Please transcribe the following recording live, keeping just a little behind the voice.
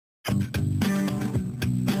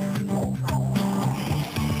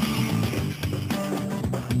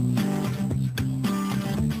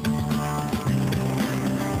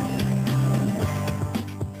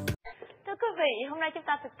hôm nay chúng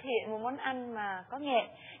ta thực hiện một món ăn mà có nghệ.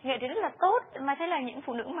 Nghệ thì rất là tốt, mà thế là những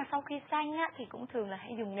phụ nữ mà sau khi sanh á, thì cũng thường là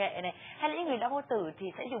hay dùng nghệ này, hay là những người đã vô tử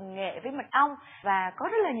thì sẽ dùng nghệ với mật ong, và có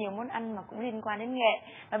rất là nhiều món ăn mà cũng liên quan đến nghệ.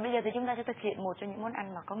 Và bây giờ thì chúng ta sẽ thực hiện một trong những món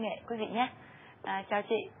ăn mà có nghệ, quý vị nhé. Chào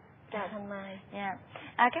chị. Chào Thanh Mai. Yeah.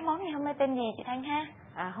 Cái món ngày hôm nay tên gì chị Thanh ha?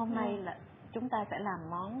 Hôm nay là chúng ta sẽ làm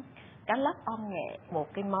món cá lóc om nghệ, một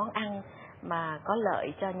cái món ăn mà có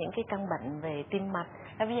lợi cho những cái căn bệnh về tim mạch.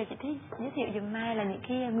 Và bây giờ chị thích giới thiệu giùm Mai là những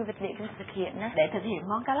cái nguyên vật liệu chúng ta thực hiện đó. Để thực hiện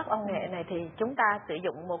món cá lóc om nghệ này thì chúng ta sử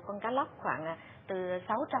dụng một con cá lóc khoảng từ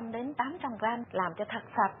 600 đến 800 gram, làm cho thật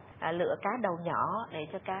sạch, lựa cá đầu nhỏ để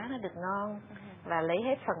cho cá nó được ngon, và lấy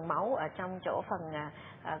hết phần máu ở trong chỗ phần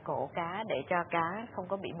cổ cá để cho cá không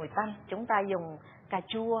có bị mùi tanh. Chúng ta dùng cà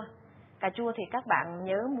chua. Cà chua thì các bạn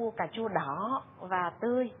nhớ mua cà chua đỏ và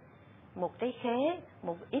tươi, một trái khế,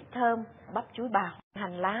 một ít thơm, bắp chuối bào,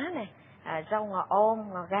 hành lá này, rau ngò ôm,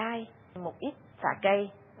 ngò gai, một ít sả cây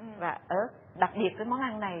và ớt. Đặc biệt với món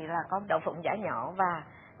ăn này là có đậu phộng giã nhỏ, và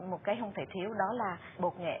một cái không thể thiếu đó là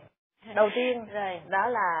bột nghệ. Đầu tiên rồi đó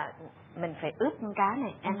là mình phải ướp con cá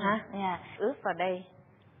này em ha. Ướp vào đây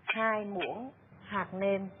 2 muỗng hạt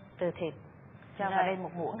nêm từ thịt, cho vào đây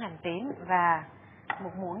 1 muỗng hành tím và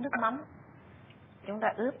 1 muỗng nước mắm. Chúng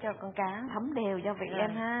ta ướp cho con cá thấm đều gia vị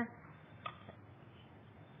em ha.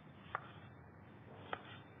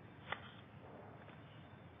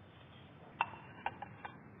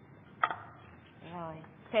 Rồi,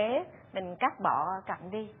 khế mình cắt bỏ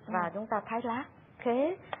cặn đi và chúng ta thái lát.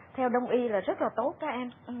 Khế theo đông y là rất là tốt đó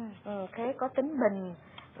em. Khế có tính bình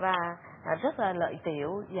và rất là lợi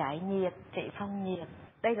tiểu, giải nhiệt, trị phong nhiệt.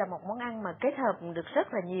 Đây là một món ăn mà kết hợp được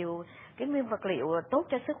rất là nhiều cái nguyên vật liệu tốt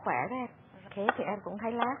cho sức khỏe đó em. Khế thì em cũng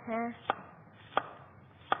thái lát ha.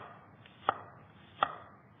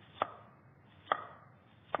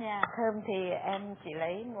 Thơm thì em chỉ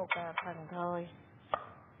lấy một phần thôi.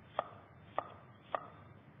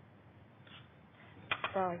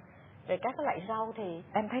 Rồi, về các loại rau thì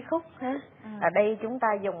em thấy khúc ha. Ở đây chúng ta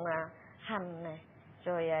dùng hành này,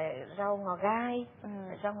 rồi rau ngò gai,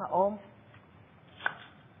 rau ngò ôm.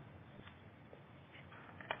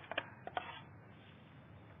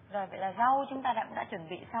 Rồi, vậy là rau chúng ta đã chuẩn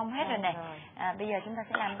bị xong hết rồi này. Bây giờ chúng ta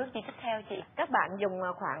sẽ làm bước gì tiếp theo chị? Các bạn dùng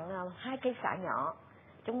khoảng 2 cây sả nhỏ,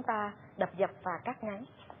 chúng ta đập dập và cắt ngắn.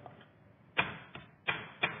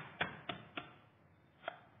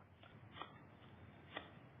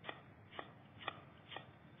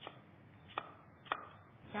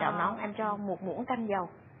 Chảo nóng em cho 1 muỗng canh dầu,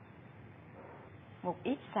 một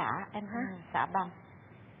ít sả em ha, sả băm.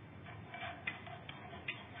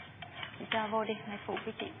 Chị cho vô đi, hãy phụ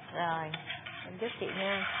với chị. Rồi, em giúp chị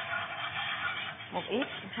nha. Một ít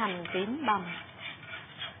hành tím băm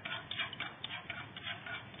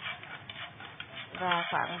và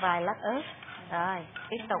khoảng vài lát ớt. Rồi,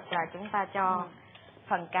 tiếp tục là chúng ta cho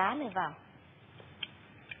phần cá này vào.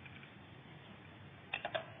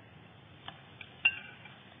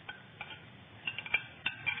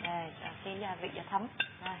 Đây, cái gia vị cho thấm.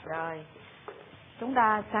 Rồi, chúng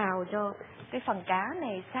ta xào cho cái phần cá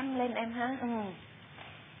này săn lên em ha.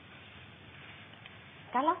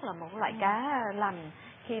 Cá lóc là một loại cá lành.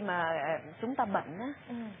 Khi mà chúng ta bệnh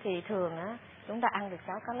á, thì thường á chúng ta ăn được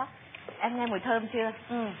cháo cá lóc. Em nghe mùi thơm chưa?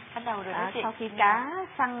 Bắt đầu rồi đó chị. Sau khi cá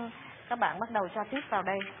săn, các bạn bắt đầu cho tiếp vào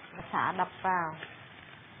đây, xả đập vào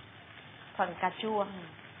phần cà chua,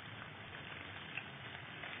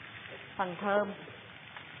 phần thơm,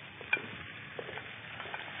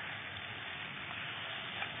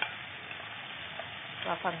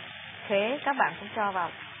 và phần khế các bạn cũng cho vào.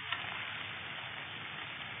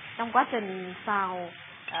 Trong quá trình xào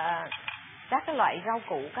các cái loại rau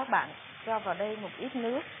củ, các bạn cho vào đây một ít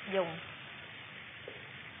nước dùng.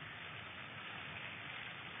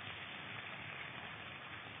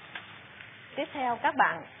 Tiếp theo các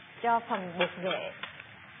bạn cho phần bột nghệ.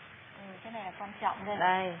 Cái này là quan trọng đây.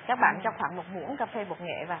 Đây, các bạn cho khoảng 1 muỗng cà phê bột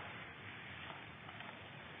nghệ vào.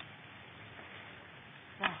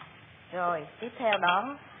 Rồi, tiếp theo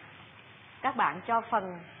đó các bạn cho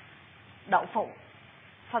phần đậu phụng.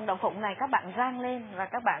 Phần đậu phụng này các bạn rang lên và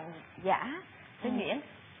các bạn giã với nhuyễn.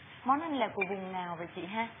 Món ăn là của vùng nào vậy chị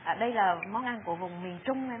ha? Đây là món ăn của vùng miền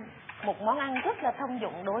Trung em. Một món ăn rất là thông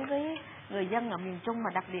dụng đối với người dân ở miền Trung, mà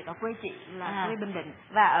đặc biệt ở quê chị là quê Bình Định.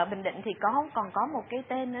 Và ở Bình Định thì còn có một cái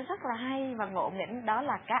tên nó rất là hay và ngộ nghĩnh, đó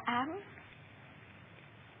là cá ám.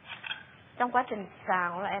 Trong quá trình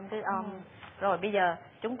xào là em cứ Rồi bây giờ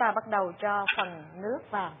chúng ta bắt đầu cho phần nước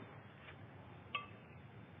vào.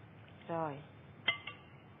 Rồi.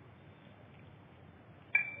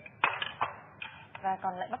 Và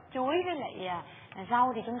còn lại bắp chuối với lại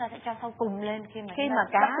Rau thì chúng ta sẽ cho sau cùng lên khi mà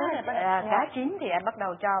cá chín thì em bắt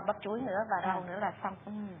đầu cho bắp chuối nữa và rau nữa là xong.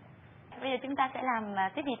 Bây giờ chúng ta sẽ làm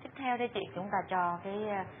tiếp gì tiếp theo đây chị? Chúng ta cho cái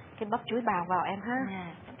bắp chuối bào vào em ha.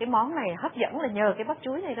 Cái món này hấp dẫn là nhờ cái bắp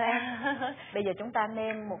chuối này đó em. Bây giờ chúng ta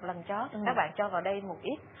nêm một lần chót, các bạn cho vào đây một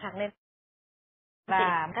ít hạt nêm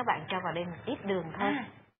và các bạn cho vào đây một ít đường thôi.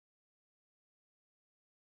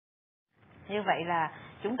 Như vậy là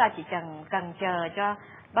chúng ta chỉ cần chờ cho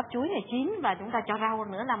bắp chuối này chín và chúng ta cho rau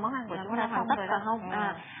nữa là món ăn của chúng ta xong rồi đó.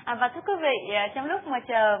 Và thưa quý vị, trong lúc mà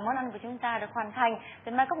chờ món ăn của chúng ta được hoàn thành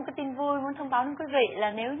thì mai có một cái tin vui muốn thông báo đến quý vị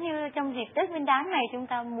là nếu như trong dịp Tết Nguyên đán này chúng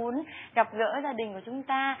ta muốn gặp gỡ gia đình của chúng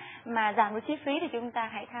ta mà giảm được chi phí thì chúng ta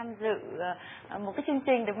hãy tham dự một cái chương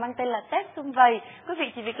trình được mang tên là Tết Sum Vầy. Quý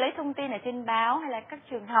vị chỉ việc lấy thông tin ở trên báo hay là các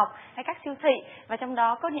trường học hay các siêu thị và trong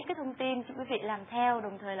đó có những cái thông tin cho quý vị làm theo,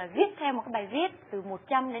 đồng thời là viết theo một cái bài viết từ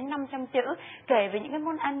 100 đến 500 chữ kể về những cái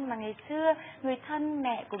món ăn mà ngày xưa người thân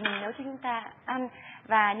mẹ của mình nấu cho chúng ta ăn,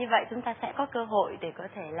 và như vậy chúng ta sẽ có cơ hội để có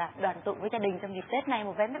thể là đoàn tụ với gia đình trong dịp Tết này.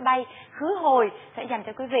 Một vé máy bay khứ hồi sẽ dành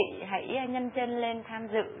cho quý vị, hãy nhân chân lên tham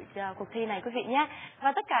dự cuộc thi này quý vị nhé.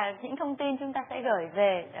 Và tất cả những thông tin chúng ta sẽ gửi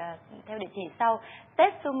về theo địa chỉ sau: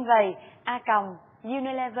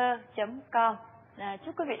 tetsumvầy@unilever.com.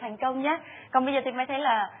 Chúc quý vị thành công nhé. Còn bây giờ thì mới thấy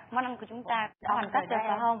là món ăn của chúng ta đã hoàn tất rồi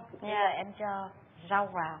phải không? Bây giờ em cho rau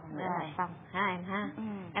vào nữa là xong ha em ha.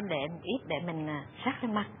 Em để một ít để mình rắc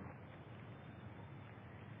lên mặt.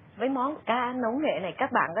 Với món cá nấu nghệ này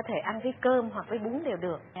các bạn có thể ăn với cơm hoặc với bún đều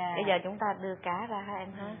được. Bây giờ chúng ta đưa cá ra ha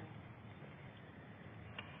em ha.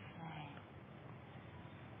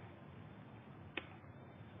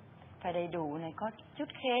 Phải đầy đủ này, có chút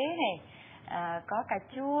khế này, có cà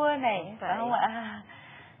chua này, phải không ạ?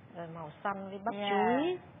 Rồi màu xanh với bắp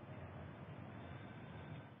chuối.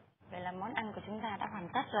 Vậy là món ăn của chúng ta đã hoàn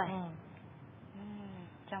tất rồi.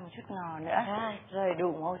 Cho một chút ngò nữa. Rồi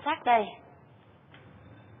đủ màu sắc đây.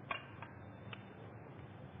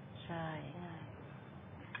 Rồi.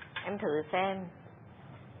 Em thử xem.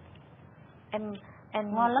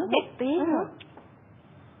 Em ngon lắm chị. Tí nữa.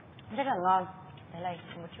 Rất là ngon. Đây này,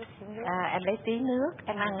 một chút xíu nước. Em lấy tí nước,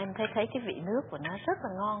 em ăn em thấy cái vị nước của nó rất là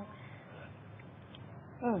ngon.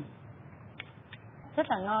 Rất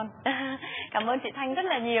là ngon. Cảm ơn chị Thanh rất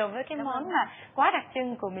là nhiều với cái món mà quá đặc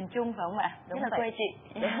trưng của miền Trung phải không ạ? Đúng là quê chị.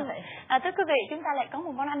 Đúng vậy. Thưa quý vị, chúng ta lại có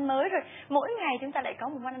một món ăn mới rồi. Mỗi ngày chúng ta lại có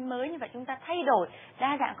một món ăn mới, như vậy chúng ta thay đổi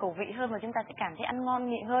đa dạng khẩu vị hơn và chúng ta sẽ cảm thấy ăn ngon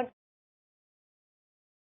miệng hơn.